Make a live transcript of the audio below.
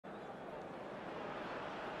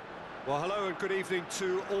Well, hello and good evening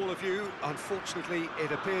to all of you. Unfortunately,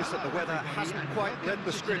 it appears that the weather hasn't quite read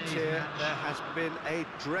the script here. There has been a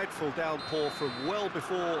dreadful downpour from well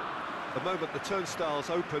before the moment the turnstiles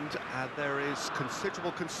opened, and there is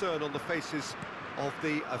considerable concern on the faces of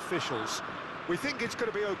the officials. We think it's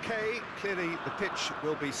going to be okay. Clearly, the pitch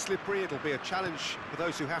will be slippery. It'll be a challenge for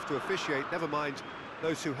those who have to officiate, never mind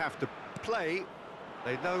those who have to play.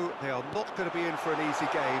 They know they are not going to be in for an easy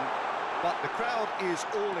game. But the crowd is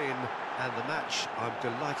all in, and the match, I'm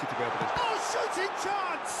delighted to be able to... Oh, shooting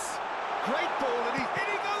chance! Great ball, and in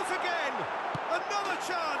he goes again! Another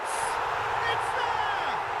chance! It's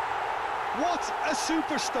there! What a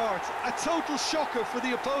super start! A total shocker for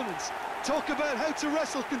the opponents. Talk about how to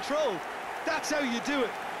wrestle control. That's how you do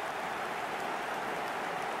it.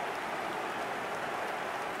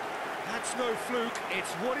 That's no fluke,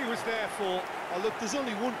 it's what he was there for. Oh, look, there's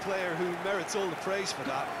only one player who merits all the praise for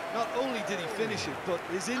that. Not only did he finish it, but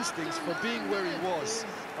his instincts for being where he was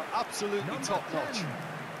are absolutely top-notch.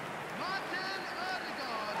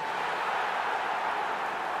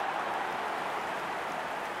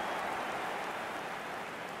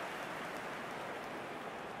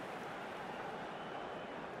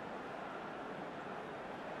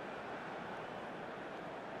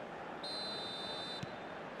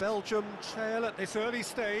 Belgium trail at this early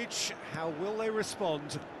stage. How will they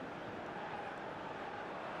respond?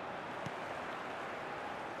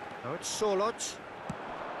 Now it's Solot.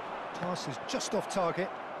 Pass is just off target.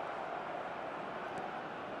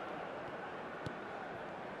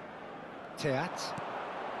 Teat.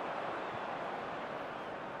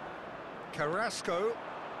 Carrasco.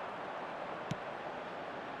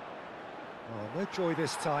 Oh, no joy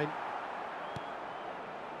this time.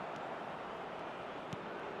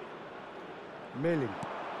 Milling.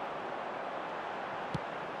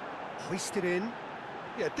 Hoisted in.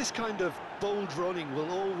 Yeah, this kind of bold running will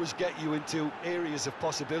always get you into areas of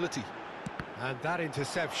possibility. And that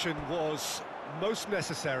interception was most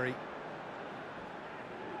necessary.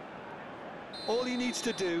 All he needs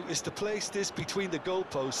to do is to place this between the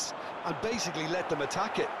goalposts and basically let them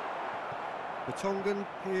attack it. The Tongan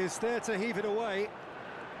is there to heave it away.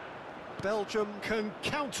 Belgium can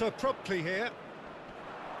counter promptly here.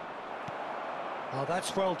 Oh,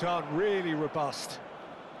 that's well done, really robust.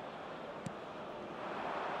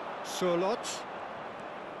 Solot.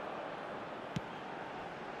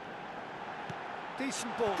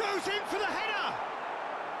 Decent ball. Goes in for the header!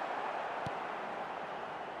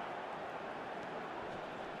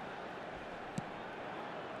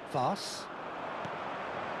 Voss.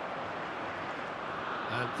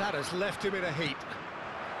 And that has left him in a heap.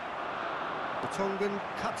 The Tongan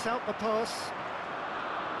cuts out the pass.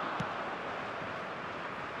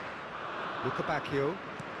 Lukabakio.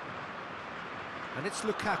 And it's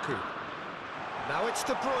Lukaku. Now it's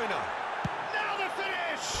De Bruyne. Now the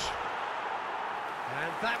finish!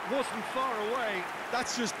 And that wasn't far away.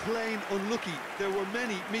 That's just plain unlucky. There were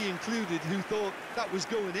many, me included, who thought that was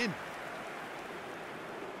going in.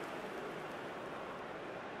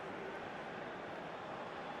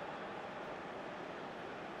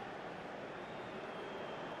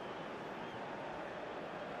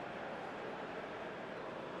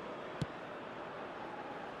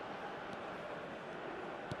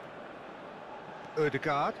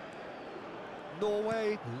 Ødegaard.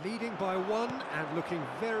 Norway leading by one and looking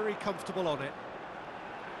very comfortable on it.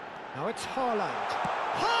 Now it's Haaland.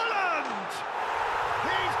 Haaland!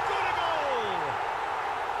 He's got a goal!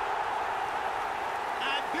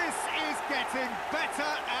 And this is getting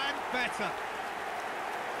better and better.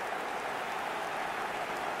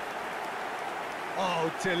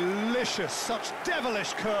 Oh, delicious, such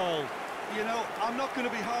devilish curl. You know, I'm not going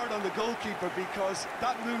to be hard on the goalkeeper because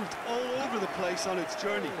that moved all over the place on its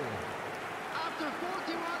journey. After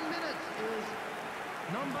 41 minutes is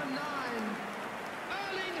number 9,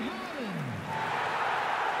 Erling Haaland.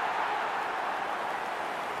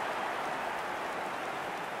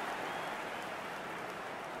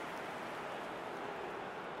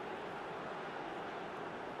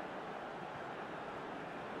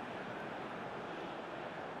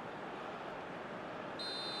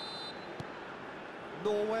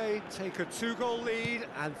 Norway take a 2-goal lead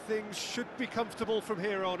and things should be comfortable from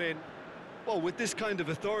here on in. Well, with this kind of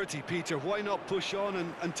authority, Peter, why not push on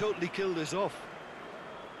and totally kill this off?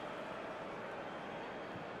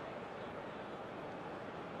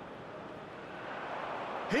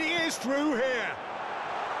 He is through here.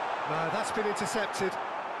 No, that's been intercepted.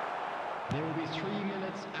 There will be 3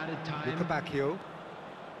 minutes at a time. Lukabakio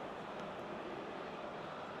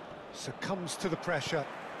succumbs to the pressure.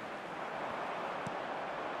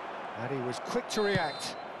 And he was quick to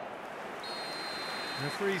react.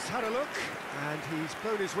 Referee's had a look, and he's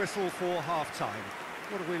blown his whistle for half-time.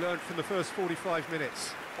 What have we learned from the first 45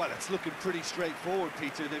 minutes? Well, it's looking pretty straightforward,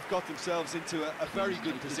 Peter. They've got themselves into a very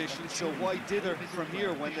good position, so why dither from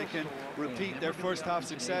here when they can repeat their first half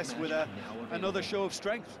success with another show of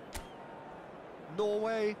strength?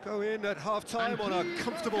 Norway go in at half-time on a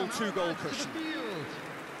comfortable two-goal cushion.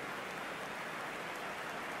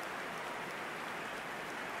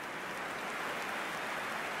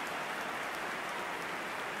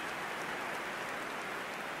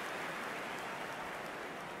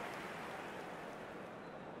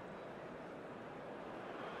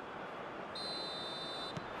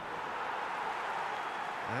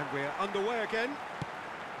 And we're underway again.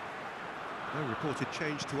 No reported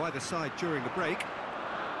change to either side during the break.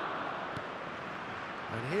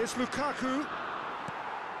 And here's Lukaku.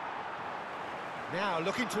 Now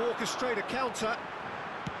looking to orchestrate a counter.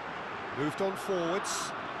 Moved on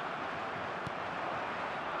forwards.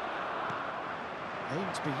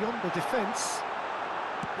 Aims beyond the defence.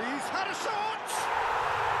 He's had a shot!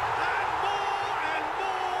 And more, and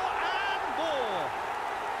more, and more!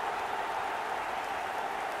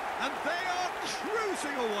 And they are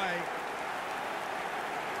cruising away.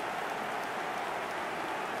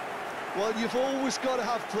 Well, you've always got to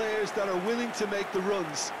have players that are willing to make the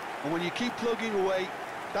runs, and when you keep plugging away,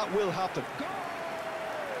 that will happen. Goal!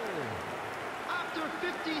 After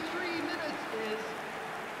 53 minutes is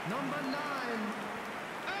number 9,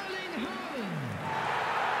 Haaland.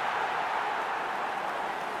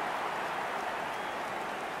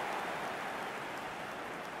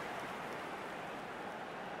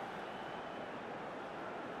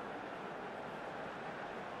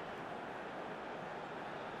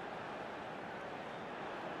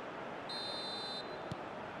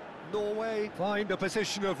 Norway find a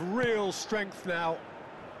position of real strength now.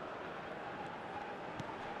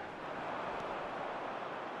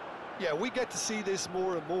 Yeah, we get to see this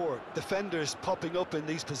more and more. Defenders popping up in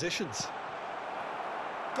these positions.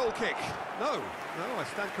 Goal kick. No, I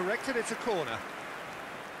stand corrected, it's a corner.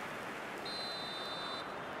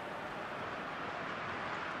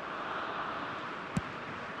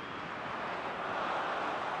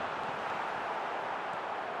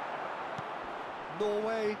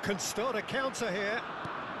 Norway can start a counter here.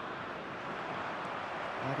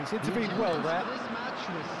 And he's intervened well there.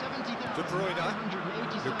 De Bruyne,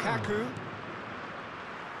 Lukaku.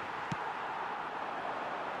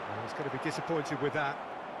 Oh, he's going to be disappointed with that.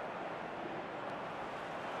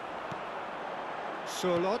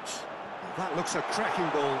 Sørloth. That looks a cracking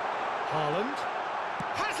ball. Haaland.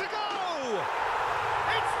 Has a go!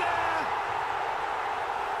 It's there!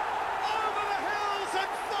 Over the hills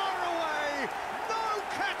and far away! No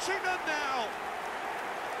catching them now!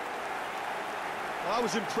 I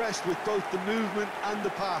was impressed with both the movement and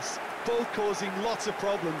the pass, both causing lots of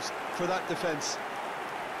problems for that defence.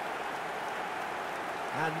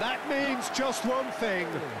 And that means just one thing,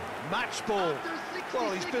 match ball.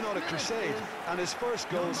 Well, he's been on a crusade, and his first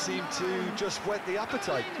goal seemed to just whet the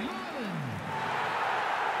appetite.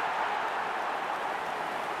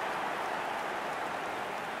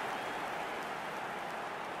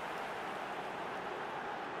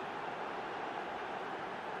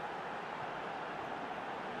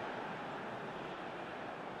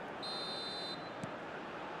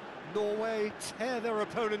 Norway tear their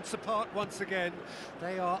opponents apart once again.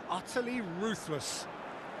 They are utterly ruthless.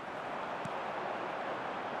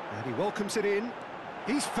 And he welcomes it in.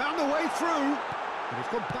 He's found a way through. And he's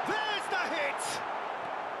gone back. There's the hit!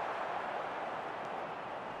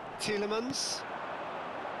 Tielemans.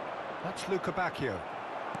 That's Luka Bacchio.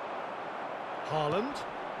 Haaland.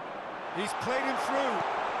 He's played him through.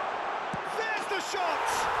 There's the shot!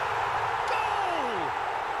 Goal!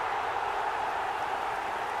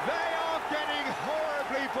 They are getting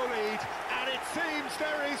horribly bullied, and it seems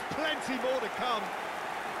there is plenty more to come.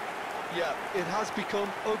 Yeah, it has become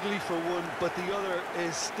ugly for one, but the other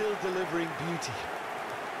is still delivering beauty.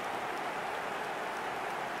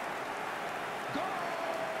 Goal!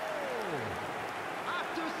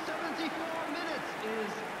 After 74 minutes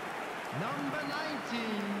is number 19,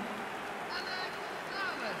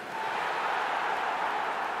 Haaland.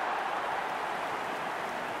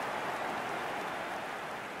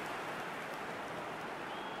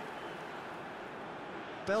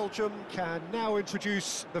 Belgium can now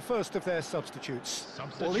introduce the first of their substitutes.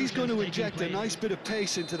 Well, he's going to inject a nice bit of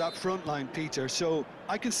pace into that front line, Peter, so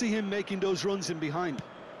I can see him making those runs in behind.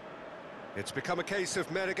 It's become a case of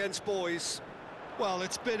men against boys. Well,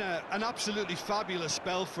 it's been an absolutely fabulous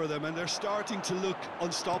spell for them, and they're starting to look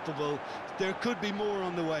unstoppable. There could be more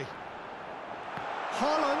on the way.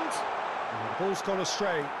 Haaland! And the ball's gone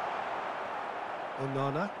astray.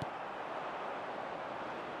 Onana.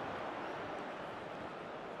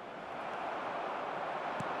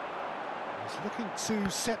 He's looking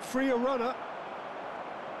to set free a runner.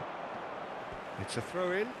 It's a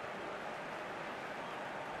throw-in.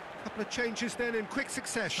 Couple of changes then in quick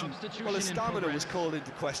succession. Well, his stamina was called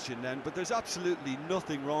into question then, but there's absolutely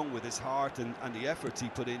nothing wrong with his heart and the efforts he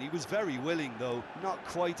put in. He was very willing, though not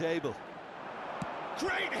quite able.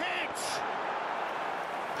 Great hit!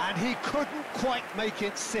 And he couldn't quite make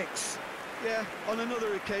it 6. Yeah, on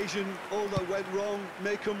another occasion, all that went wrong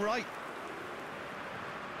may come right.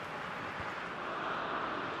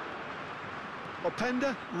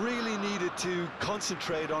 Openda really needed to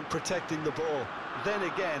concentrate on protecting the ball. Then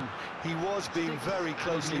again, he was being very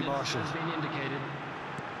closely marshalled.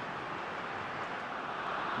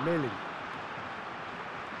 Millie.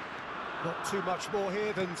 Not too much more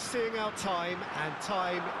here than seeing out time, and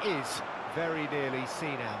time is very nearly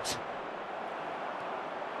seen out.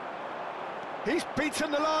 He's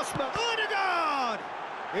beaten the last man. Odegaard!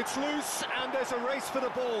 It's loose, and there's a race for the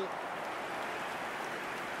ball.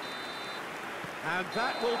 And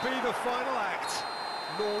that will be the final act.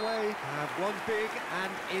 Norway have won big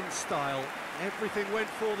and in style. Everything went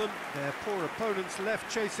for them. Their poor opponents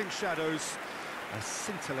left chasing shadows. A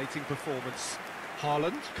scintillating performance.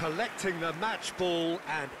 Haaland collecting the match ball,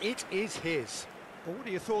 and it is his. Well, what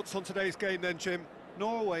are your thoughts on today's game then, Jim?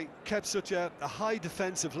 Norway kept such a high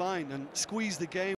defensive line and squeezed the game